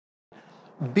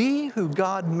Be who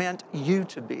God meant you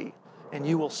to be, and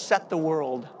you will set the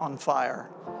world on fire.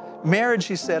 Marriage,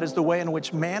 he said, is the way in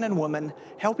which man and woman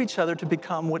help each other to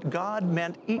become what God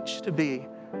meant each to be,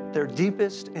 their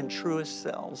deepest and truest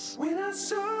selves. When I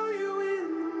saw you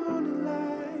in the morning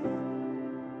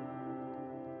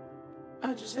light,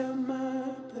 I just held my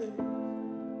place.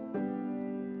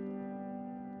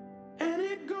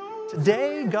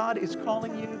 Today, God is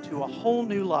calling you to a whole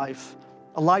new life,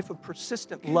 a life of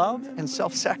persistent love and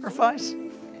self-sacrifice,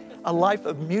 a life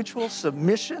of mutual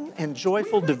submission and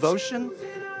joyful devotion,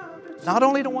 not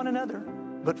only to one another,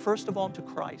 but first of all to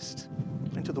Christ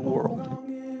and to the world.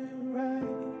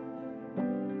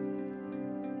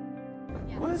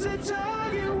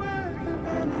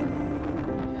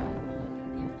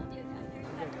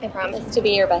 I promise to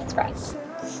be your best friend.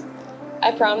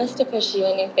 I promise to push you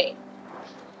in your faith.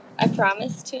 I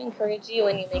promise to encourage you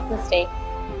when you make mistakes.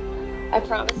 I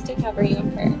promise to cover you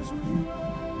in prayer.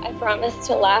 I promise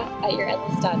to laugh at your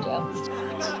endless dad jokes.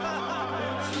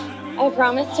 I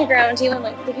promise to ground you when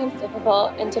life becomes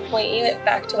difficult and to point you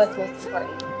back to what's most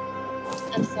important.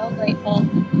 I'm so grateful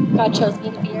God chose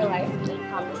me to be your life, and I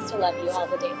promise to love you all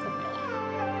the days of my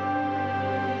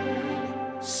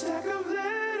life. Stack of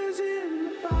letters in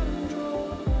the bottom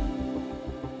drawer.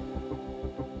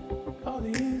 All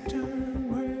the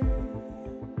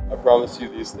I promise you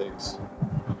these things: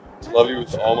 to love you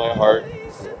with all my heart,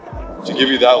 to give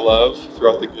you that love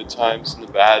throughout the good times and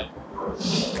the bad,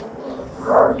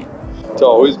 to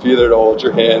always be there to hold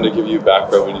your hand and give you a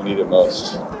back rub when you need it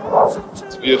most,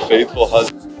 to be a faithful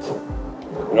husband,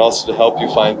 and also to help you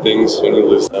find things when you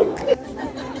lose them.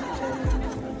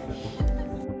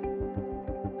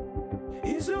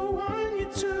 Is the one you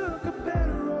took a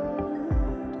better road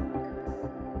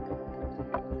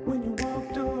when you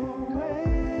walked away?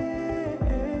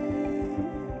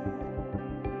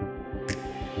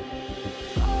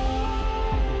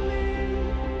 Only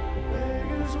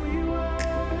beggars we were,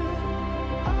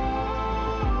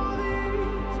 all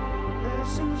these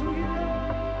lessons we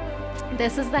learned.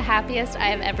 This is the happiest I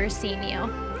have ever seen you.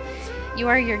 You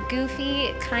are your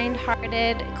goofy,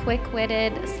 kind-hearted,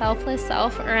 quick-witted, selfless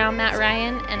self around Matt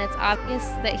Ryan, and it's obvious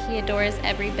that he adores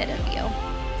every bit of you.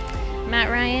 Matt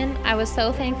Ryan, I was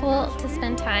so thankful to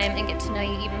spend time and get to know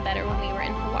you even better when we were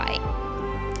in Hawaii.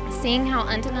 Seeing how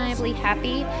undeniably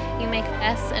happy you make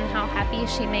Bess and how happy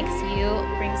she makes you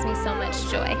brings me so much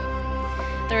joy.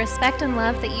 The respect and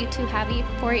love that you two have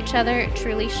for each other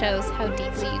truly shows how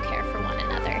deeply you care for one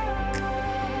another.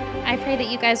 I pray that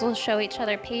you guys will show each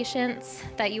other patience,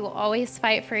 that you will always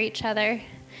fight for each other.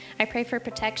 I pray for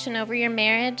protection over your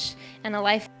marriage and a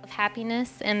life of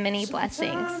happiness and many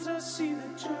blessings. Sometimes I see the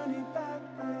journey back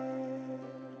red.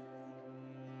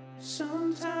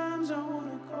 Sometimes I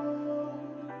wanna go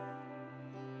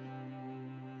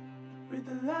with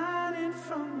the lining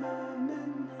from my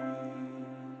memory.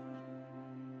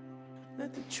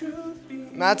 Let the truth be.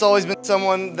 Matt's always been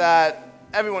someone that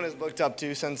everyone has looked up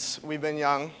to since we've been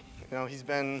young. You know, he's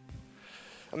been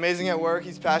amazing at work.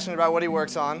 He's passionate about what he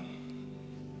works on.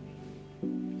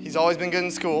 He's always been good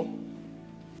in school,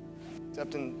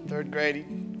 except in 3rd grade,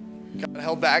 he got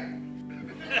held back.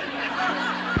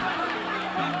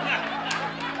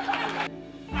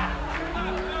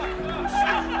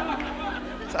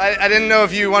 So I didn't know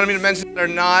if you wanted me to mention it or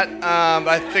not, but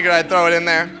I figured I'd throw it in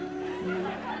there.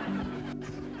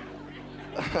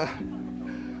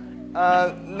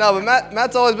 No, but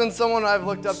Matt's always been someone I've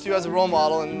looked up to as a role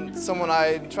model and someone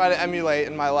I try to emulate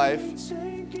in my life.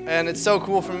 And it's so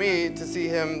cool for me to see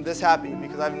him this happy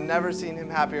because I've never seen him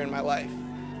happier in my life.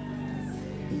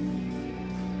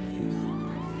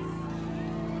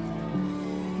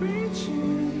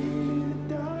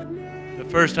 The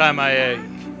first time I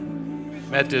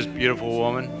met this beautiful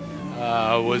woman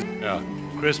was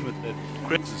Christmas at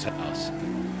Chris's house.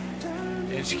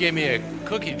 And she gave me a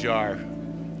cookie jar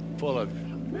full of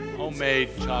homemade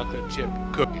chocolate chip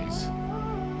cookies.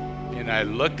 And I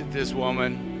looked at this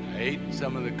woman, I ate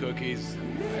some of the cookies,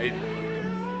 I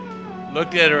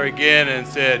looked at her again and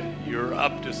said, "You're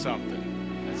up to something."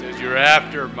 I said, "You're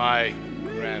after my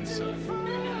grandson."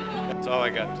 That's all I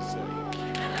got to say.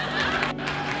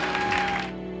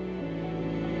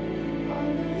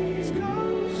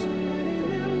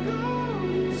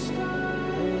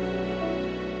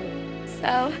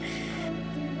 So,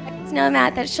 I just know,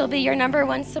 Matt, that she'll be your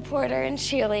 #1 supporter and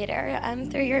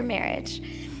cheerleader through your marriage.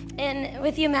 And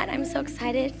with you, Matt, I'm so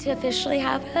excited to officially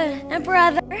have a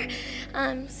brother.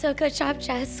 So good job,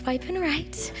 Jess, swiping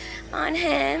right on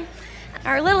him.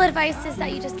 Our little advice is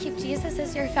that you just keep Jesus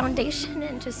as your foundation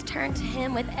and just turn to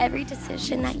him with every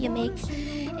decision that you make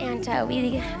And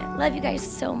we love you guys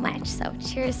so much. So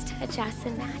cheers to Jess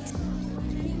and Matt.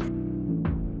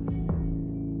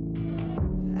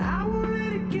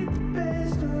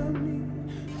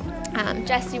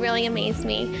 Jess, you really amaze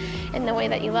me in the way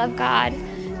that you love God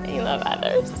and you love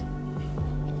others.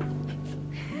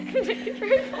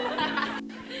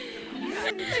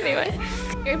 Anyway,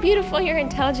 you're beautiful, you're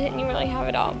intelligent, and you really have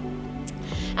it all.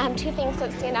 Two things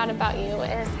that stand out about you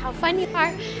is how fun you are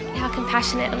and how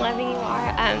compassionate and loving you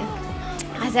are.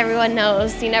 As everyone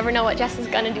knows, you never know what Jess is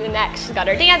going to do next. She's got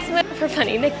her dance move, her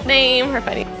funny nickname, her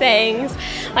funny sayings.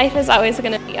 Life is always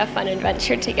going to be a fun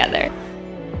adventure together.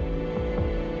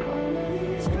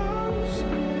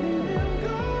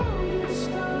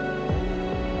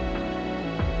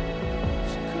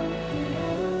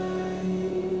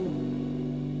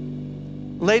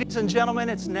 Ladies and gentlemen,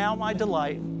 it's now my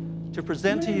delight to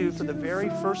present to you for the very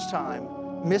first time,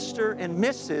 Mr. and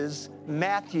Mrs.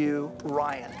 Matthew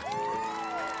Ryan.